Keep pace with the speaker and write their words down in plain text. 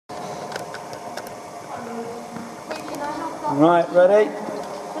Right, ready?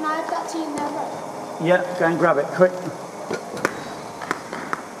 Can I have that tea in there, right? Yeah, go and grab it, quick.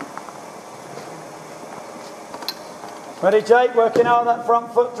 Ready, Jake? Working out that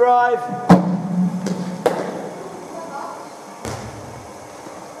front foot drive.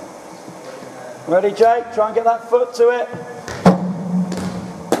 Ready, Jake? Try and get that foot to it.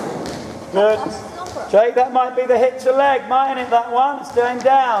 Good. Jake, that might be the hit to leg, mightn't it, that one? It's going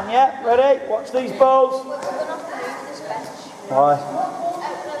down, yeah? Ready? Watch these balls. Why?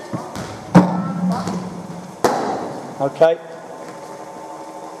 Okay.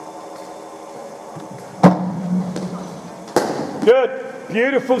 Good.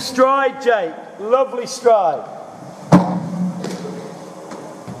 Beautiful stride, Jake. Lovely stride.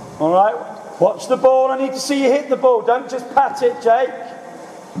 All right. Watch the ball. I need to see you hit the ball. Don't just pat it, Jake.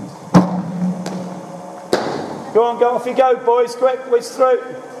 Go on, go off you go, boys. Quick, whiz through.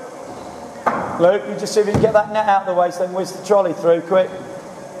 Luke, you just see if you can get that net out of the way so then whiz the trolley through, quick.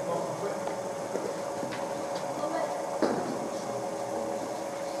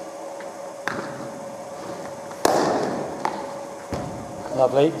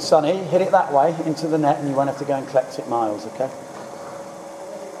 Lovely. Sonny, hit it that way into the net and you won't have to go and collect it miles, okay?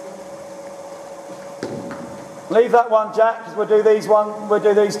 Leave that one, Jack, because we'll do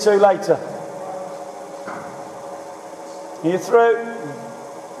these two later. Are you through?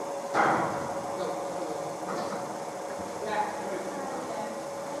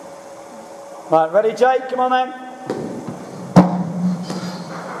 Right, ready, Jake? Come on then.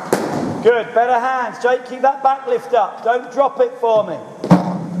 Good, better hands. Jake, keep that back lift up. Don't drop it for me.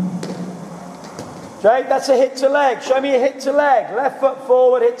 Jake, that's a hit to leg. Show me a hit to leg. Left foot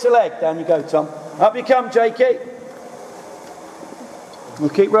forward, hit to leg. Down you go, Tom. Up you come, Jakey. We'll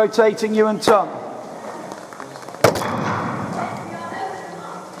keep rotating you and Tom.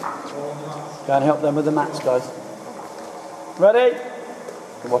 Go and help them with the mats, guys. Ready?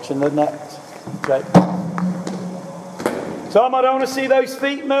 You're watching the net, Jake. Tom, I don't want to see those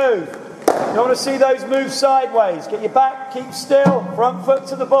feet move. You don't want to see those move sideways. Get your back, keep still. Front foot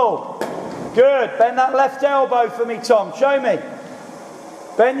to the ball. Good. Bend that left elbow for me, Tom. Show me.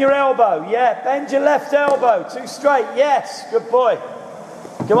 Bend your elbow. Yeah, bend your left elbow. Too straight. Yes. Good boy.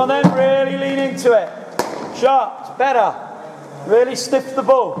 Come on then. Really lean into it. Sharp. Better. Really stiff the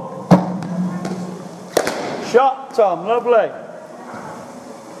ball. Shot, Tom. Lovely.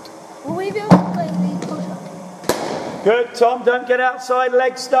 Will we be able to play the push-up? Good, Tom. Don't get outside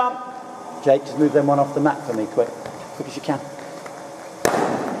leg stump. Jake, just move them one off the mat for me, quick. Quick as you can.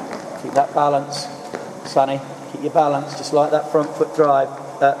 Keep that balance. Sonny, keep your balance, just like that front foot drive,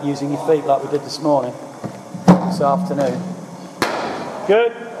 using your feet like we did this morning, this afternoon.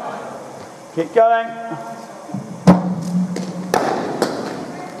 Good. Keep going.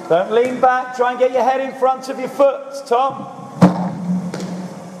 Don't lean back. Try and get your head in front of your foot, Tom.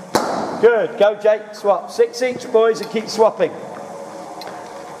 Good. Go, Jake. Swap. 6 each, boys, and keep swapping.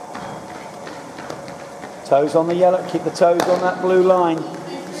 Toes on the yellow. Keep the toes on that blue line.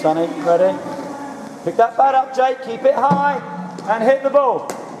 Sonny, ready? Pick that bat up, Jake. Keep it high and hit the ball.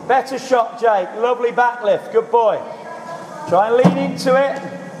 Better shot, Jake. Lovely back lift. Good boy. Try and lean into it.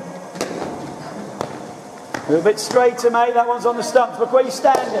 A little bit straighter, mate. That one's on the stumps. Look where you're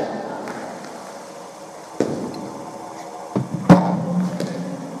standing.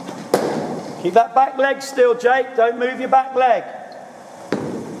 Keep that back leg still, Jake. Don't move your back leg.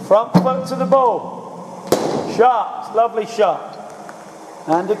 Front foot to the ball. Sharp. Lovely shot.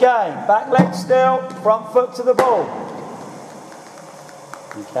 And again. Back leg still. Front foot to the ball.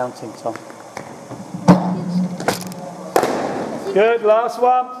 You're counting, Tom. Good. Last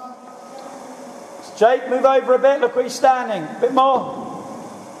one. Jake, move over a bit. Look where you're standing. A bit more.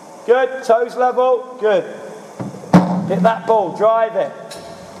 Good. Toes level. Good. Hit that ball. Drive it.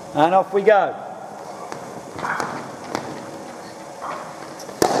 And off we go.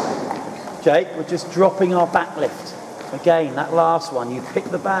 Jake, we're just dropping our back lift. Again, that last one, you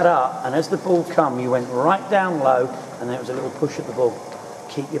picked the bat up, and as the ball come, you went right down low, and there was a little push at the ball.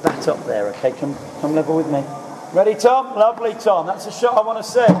 Keep your bat up there, okay? Come level with me. Ready, Tom? Lovely, Tom. That's a shot I want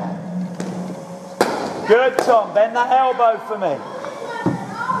to see. Good, Tom. Bend that elbow for me.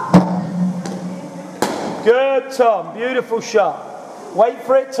 Good, Tom. Beautiful shot. Wait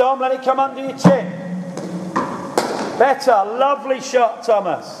for it, Tom. Let it come under your chin. Better. Lovely shot,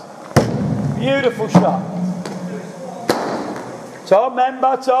 Thomas. Beautiful shot. Tom,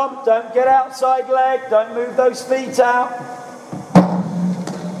 remember, Tom, don't get outside leg. Don't move those feet out.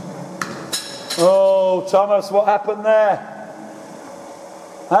 Oh, Thomas, what happened there?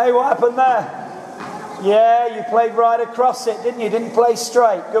 Hey, what happened there? Yeah, you played right across it, didn't you? Didn't play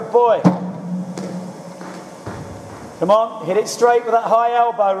straight. Good boy. Come on, hit it straight with that high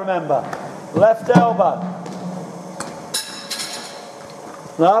elbow, remember. Left elbow.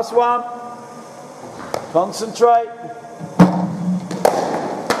 Last one. Concentrate.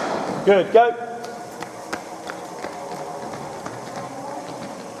 Good, go.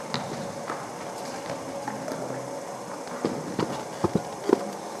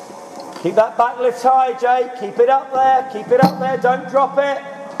 Keep that back lift high, Jake. Keep it up there. Keep it up there. Don't drop it.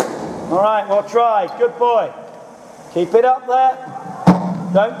 All right, well tried. Good boy. Keep it up there.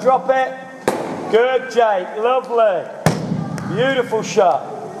 Don't drop it. Good, Jake. Lovely. Beautiful shot.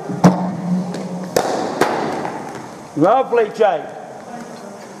 Lovely, Jake.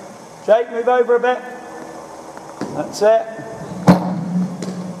 Jake, move over a bit. That's it.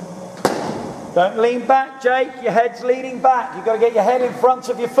 Don't lean back, Jake. Your head's leaning back. You've got to get your head in front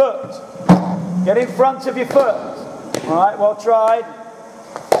of your foot. Get in front of your foot. All right, well tried.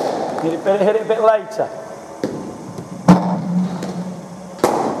 Hit it a bit later.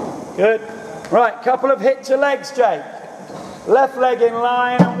 Good. Right, couple of hit to legs, Jake. Left leg in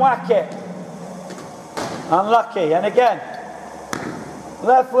line and whack it. Unlucky. And again.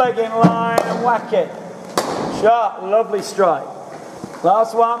 Left leg in line and whack it. Sharp, lovely strike.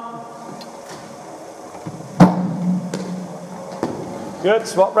 Last one. Good,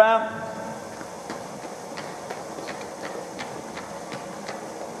 swap round.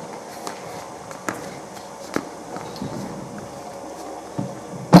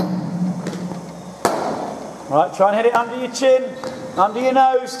 Right, try and hit it under your chin, under your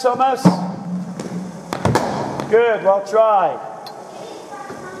nose, Thomas. Good, well tried.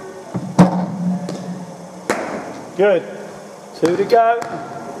 Good. 2 to go.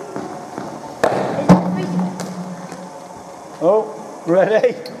 Oh,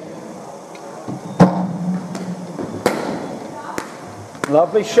 ready?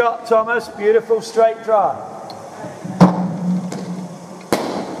 Lovely shot, Thomas. Beautiful straight drive.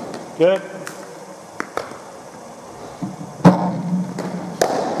 Good.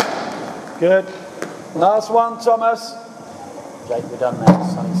 Good. Last one, Thomas. Jake, we're done now.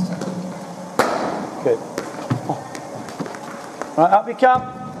 Sonny's turn. Good. Right, up you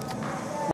come.